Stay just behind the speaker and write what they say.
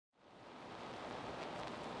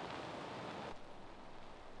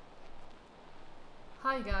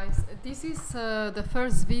Hi guys, this is the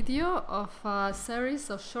first video of a series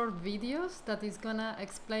of short videos that is gonna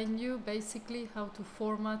explain you basically how to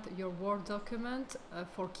format your Word document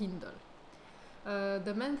for Kindle.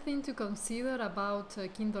 The main thing to consider about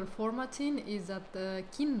Kindle formatting is that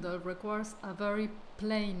Kindle requires a very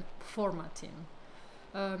plain formatting.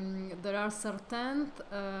 There are certain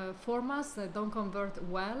formats that don't convert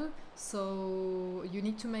well, so you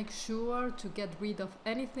need to make sure to get rid of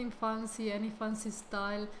anything fancy, any fancy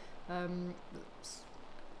style,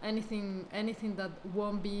 anything that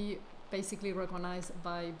won't be basically recognized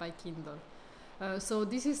by Kindle. So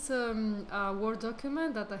this is a Word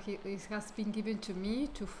document that has been given to me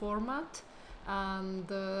to format, and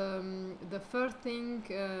the first thing,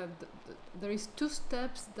 there is two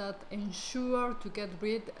steps that ensure to get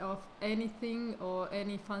rid of anything or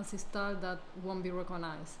any fancy style that won't be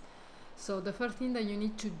recognized. So the first thing that you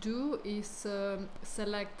need to do is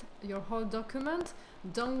select your whole document.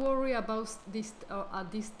 Don't worry about this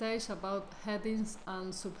at this stage about headings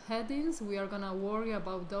and subheadings. We are gonna worry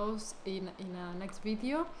about those in a next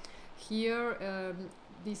video. Here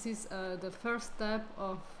this is the first step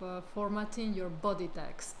of formatting your body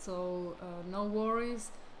text, so no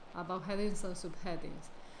worries about headings and subheadings.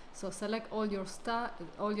 So select all your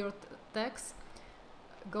text,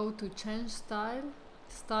 go to change style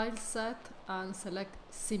set, and select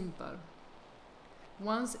simple.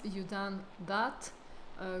 Once you've done that,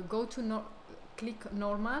 go to click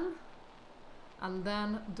normal, and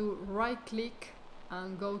then do right click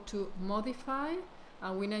and go to modify.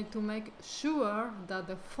 And we need to make sure that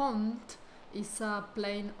the font is a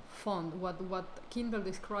plain font, what Kindle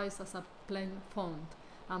describes as a plain font.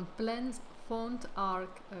 And plain font are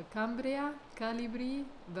Cambria, Calibri,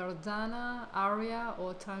 Verdana, Aria,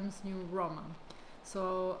 or Times New Roman.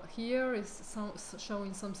 So here is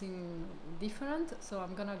showing something different. So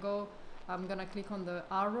I'm gonna click on the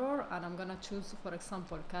arrow and I'm gonna choose, for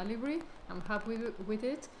example, Calibri. I'm happy with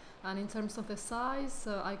it. And in terms of the size,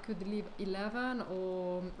 I could leave 11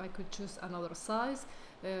 or I could choose another size.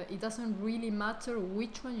 It doesn't really matter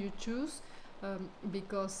which one you choose,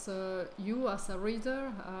 because you as a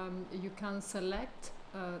reader, you can select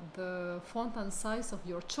the font and size of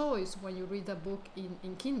your choice when you read a book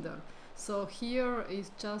in Kindle. So here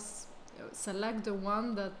is just select the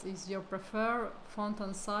one that is your preferred font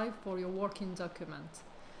and size for your working document.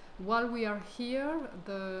 While we are here,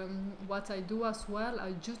 what I do as well,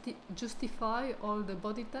 I justify all the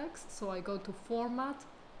body text. So I go to Format,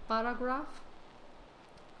 Paragraph,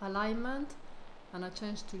 Alignment, and I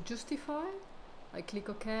change to Justify. I click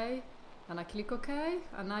OK, and I click OK,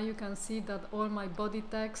 and now you can see that all my body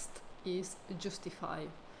text is justified.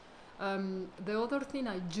 The other thing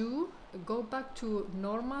I do, go back to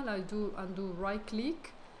normal, I do right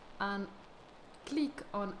click and click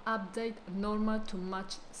on update normal to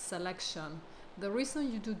match selection. The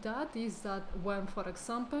reason you do that is that when, for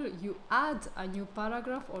example, you add a new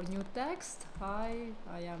paragraph or new text, hi,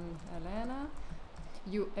 I am Elena,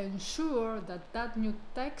 you ensure that that new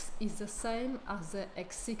text is the same as the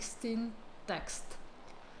existing text.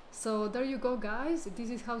 So there you go, guys. This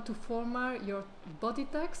is how to format your body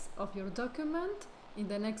text of your document. In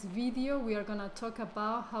the next video, we are gonna talk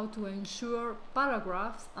about how to ensure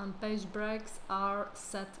paragraphs and page breaks are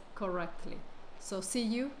set correctly. So see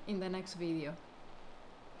you in the next video.